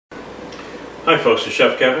Hi folks, it's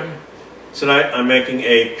Chef Kevin. Tonight I'm making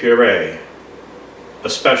a puree, a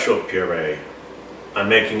special puree. I'm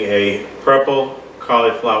making a purple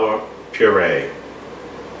cauliflower puree.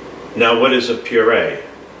 Now what is a puree?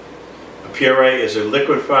 A puree is a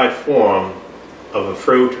liquefied form of a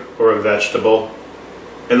fruit or a vegetable,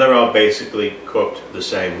 and they're all basically cooked the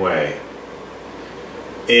same way.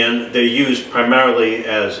 And they're used primarily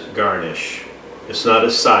as garnish. It's not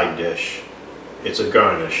a side dish, it's a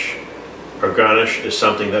garnish. A garnish is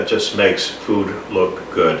something that just makes food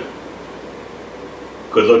look good.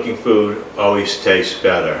 Good looking food always tastes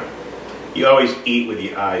better. You always eat with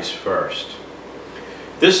your eyes first.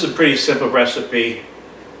 This is a pretty simple recipe,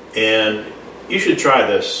 and you should try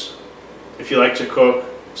this. If you like to cook,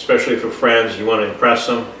 especially for friends, you want to impress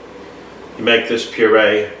them, you make this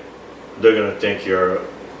puree, they're going to think you're a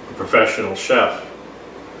professional chef.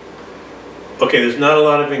 Okay, there's not a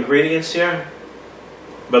lot of ingredients here,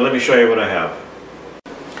 but let me show you what I have.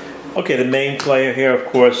 Okay, the main player here, of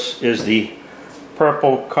course, is the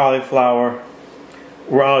purple cauliflower.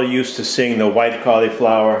 We're all used to seeing the white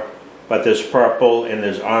cauliflower, but there's purple and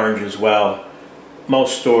there's orange as well.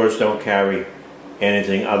 Most stores don't carry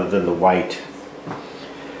anything other than the white.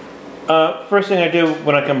 First thing I do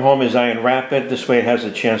when I come home is I unwrap it. This way it has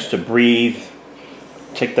a chance to breathe.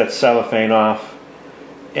 Take that cellophane off.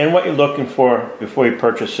 And what you're looking for before you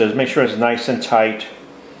purchase is make sure it's nice and tight.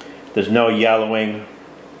 There's no yellowing.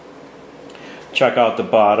 Check out the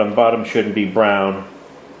bottom. Bottom shouldn't be brown.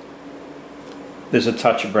 There's a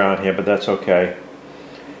touch of brown here, but that's okay.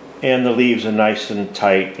 And the leaves are nice and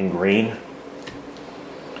tight and green.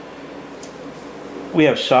 We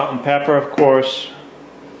have salt and pepper, of course.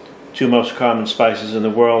 Two most common spices in the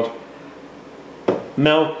world.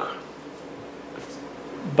 Milk,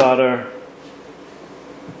 butter.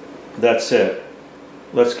 That's it.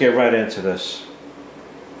 Let's get right into this.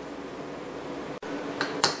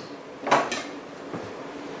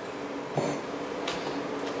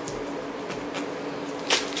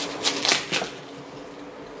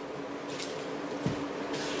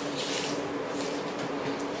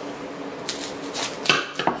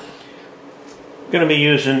 I'm going to be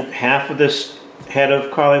using half of this head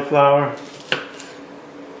of cauliflower,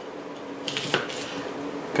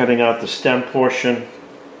 cutting out the stem portion.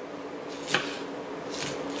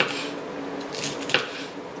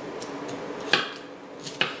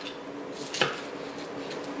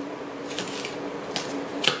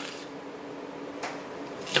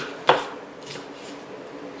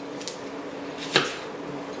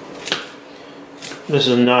 This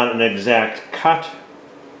is not an exact cut,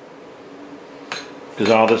 because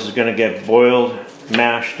all this is going to get boiled,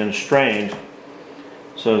 mashed, and strained,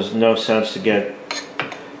 so there's no sense to get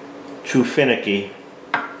too finicky.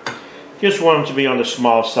 Just want them to be on the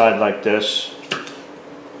small side like this.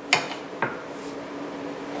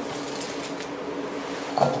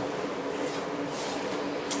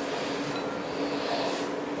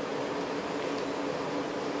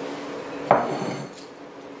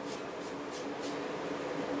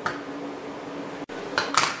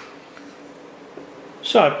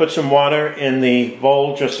 So I put some water in the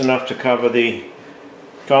bowl, just enough to cover the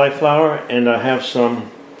cauliflower, and I have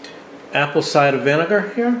some apple cider vinegar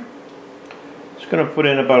here. Just going to put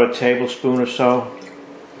in about a tablespoon or so.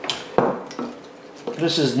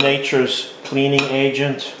 This is nature's cleaning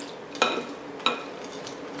agent.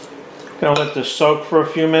 Going to let this soak for a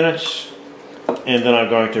few minutes, and then I'm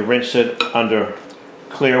going to rinse it under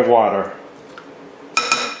clear water,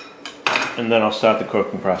 and then I'll start the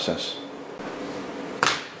cooking process.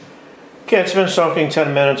 Okay, it's been soaking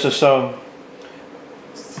 10 minutes or so.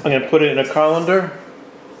 I'm going to put it in a colander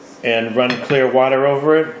and run clear water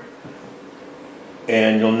over it,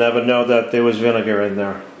 and you'll never know that there was vinegar in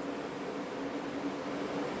there.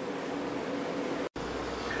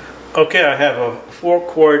 Okay, I have a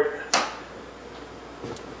 4-quart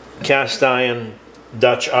cast iron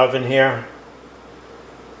Dutch oven here,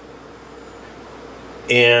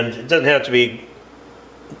 and it doesn't have to be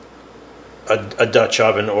a Dutch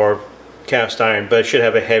oven or cast iron, but it should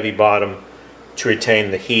have a heavy bottom to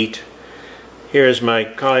retain the heat. Here's my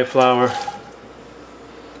cauliflower.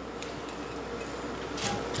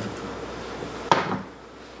 I'm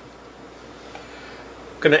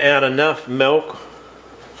going to add enough milk.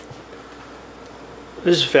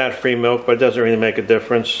 This is fat-free milk, but it doesn't really make a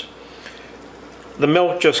difference. The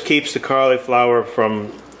milk just keeps the cauliflower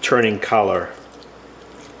from turning color.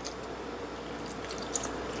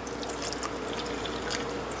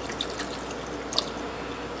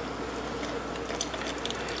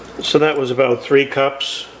 So that was about 3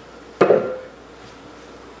 cups.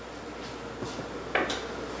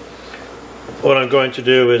 What I'm going to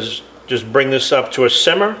do is just bring this up to a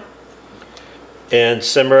simmer and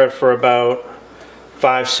simmer it for about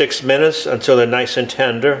 5-6 minutes until they're nice and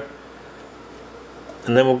tender,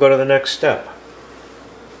 and then we'll go to the next step.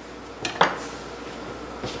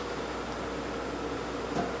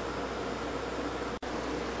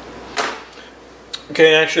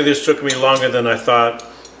 Okay, actually this took me longer than I thought.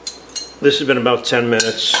 This has been about 10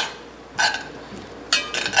 minutes.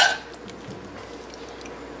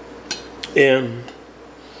 And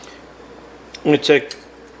I'm going to take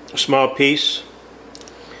a small piece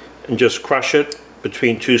and just crush it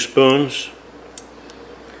between 2 spoons.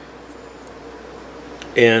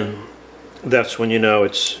 And that's when you know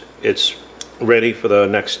it's ready for the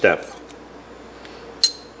next step.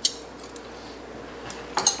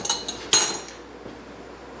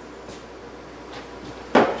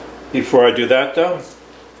 Before I do that though,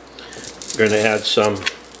 I'm going to add some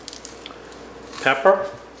pepper.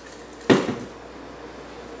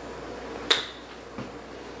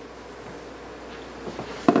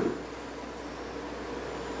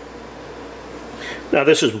 Now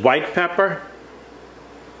this is white pepper,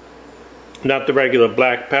 not the regular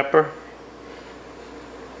black pepper.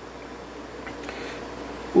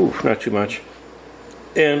 Ooh, not too much.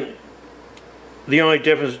 And the only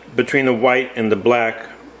difference between the white and the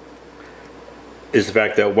black is the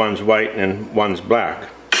fact that one's white and one's black.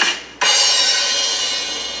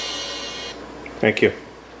 Thank you.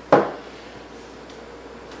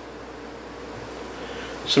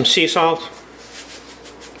 Some sea salt.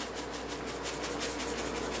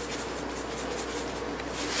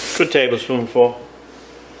 Good tablespoonful.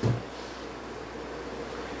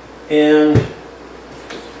 And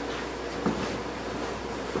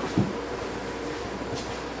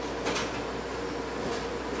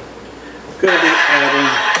going to be adding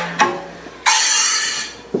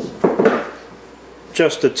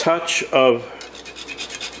just a touch of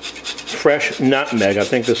fresh nutmeg. I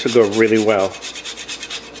think this will go really well.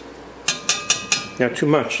 Not too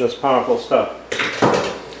much, that's powerful stuff.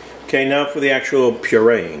 Okay, now for the actual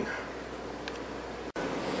pureeing.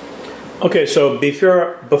 Okay, so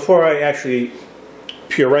before I actually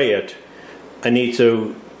puree it, I need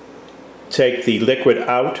to take the liquid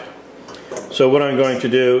out. So what I'm going to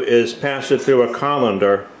do is pass it through a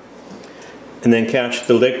colander and then catch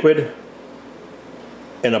the liquid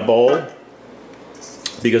in a bowl,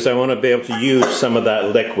 because I want to be able to use some of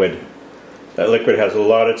that liquid. That liquid has a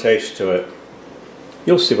lot of taste to it.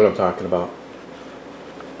 You'll see what I'm talking about.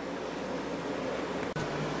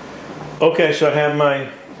 Okay, so I have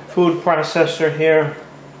my food processor here.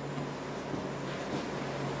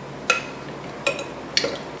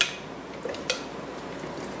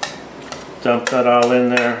 Dump that all in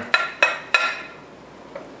there.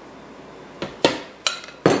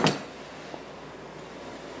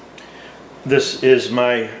 This is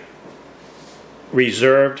my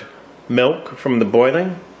reserved milk from the boiling.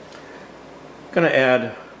 I'm going to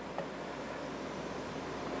add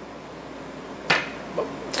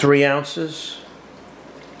 3 ounces.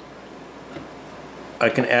 I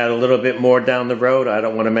can add a little bit more down the road. I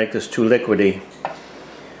don't want to make this too liquidy.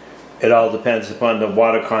 It all depends upon the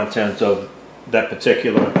water content of that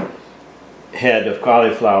particular head of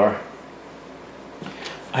cauliflower.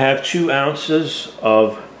 I have 2 ounces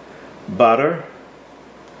of butter,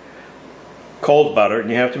 cold butter, and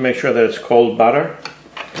you have to make sure that it's cold butter.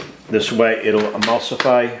 This way it'll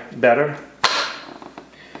emulsify better.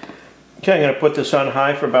 Okay, I'm going to put this on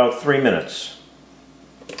high for about 3 minutes.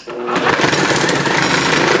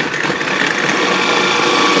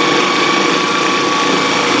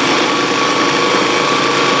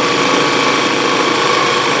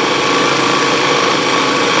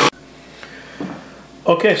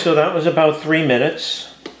 Okay, so that was about 3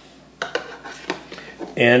 minutes,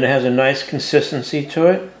 and it has a nice consistency to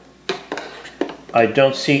it. I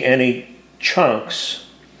don't see any chunks,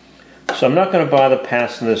 so I'm not going to bother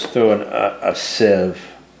passing this through a sieve.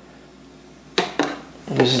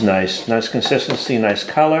 This is nice consistency, nice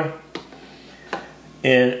color.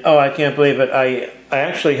 And oh, I can't believe it, I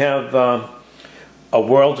actually have a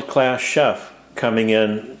world-class chef coming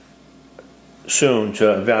in soon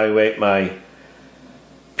to evaluate my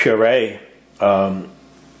puree.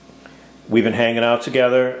 We've been hanging out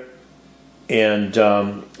together, and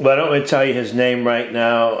well, I don't want to tell you his name right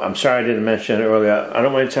now. I'm sorry I didn't mention it earlier. I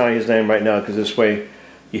don't want to tell you his name right now, because this way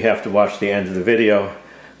you have to watch the end of the video,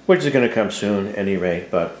 which is going to come soon at any rate.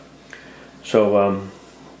 But so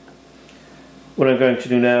what I'm going to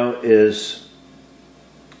do now is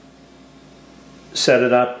set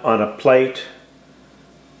it up on a plate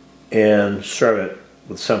and serve it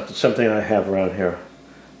with something I have around here.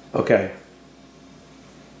 Okay.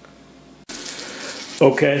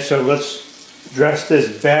 Okay, so let's dress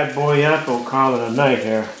this bad boy up. We'll call it a night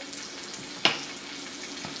here.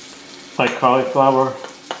 Like cauliflower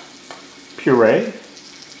puree.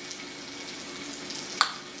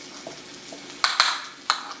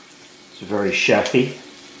 It's very chefy.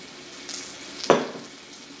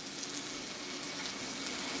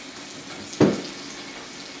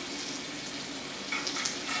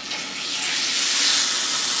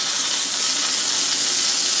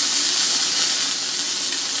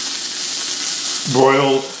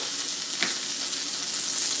 Broiled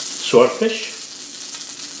swordfish.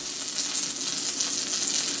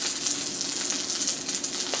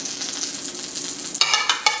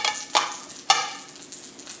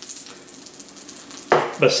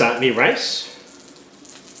 Basmati rice.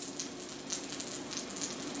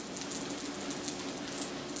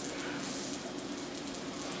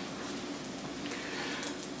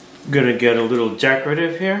 Gonna get a little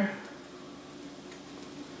decorative here.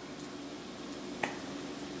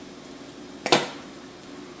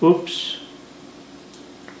 Oops.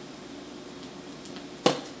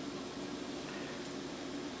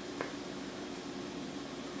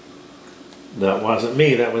 That wasn't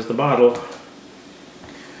me, that was the bottle.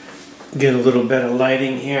 Get a little bit of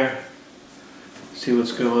lighting here. See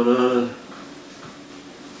what's going on.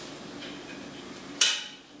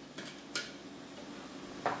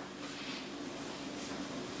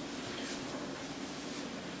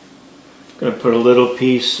 Gonna put a little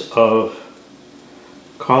piece of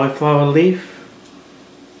cauliflower leaf.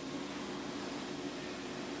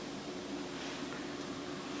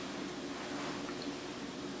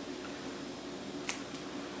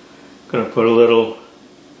 Gonna put a little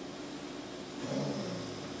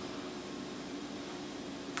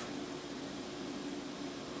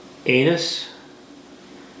anise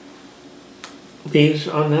leaves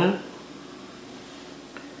on that.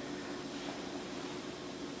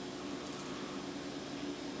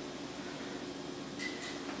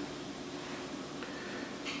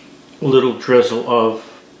 A little drizzle of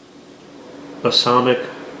balsamic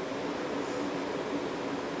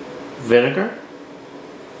vinegar.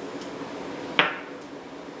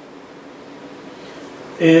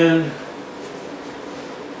 And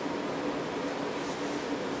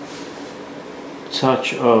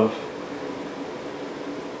touch of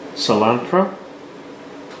cilantro.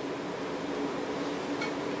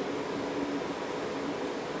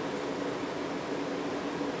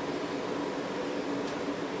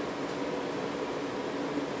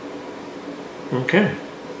 Okay.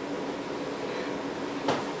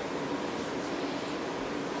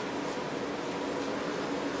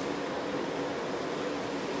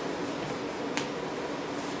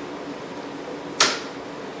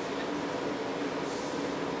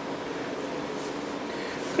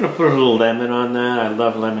 I'm gonna put a little lemon on that. I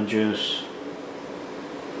love lemon juice.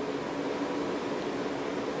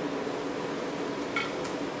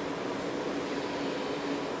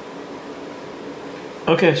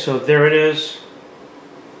 Okay, so there it is.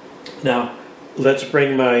 Now, let's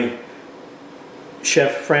bring my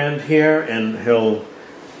chef friend here and he'll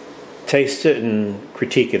taste it and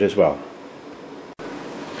critique it as well.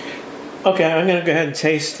 Okay, I'm gonna go ahead and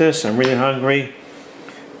taste this. I'm really hungry.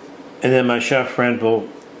 And then my chef friend will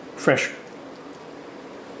taste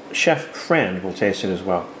it as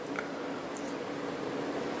well.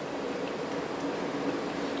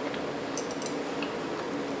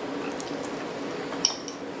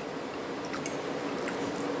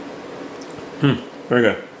 Very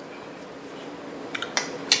good.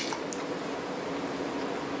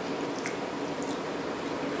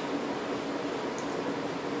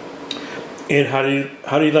 And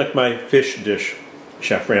how do you like my fish dish,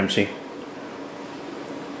 Chef Ramsay?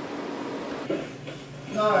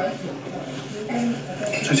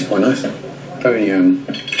 It's actually quite nice. Very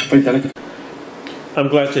delicate. I'm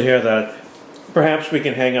glad to hear that. Perhaps we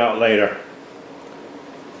can hang out later.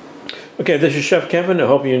 Okay, this is Chef Kevin. I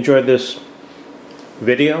hope you enjoyed this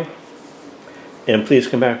video. And please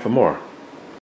come back for more.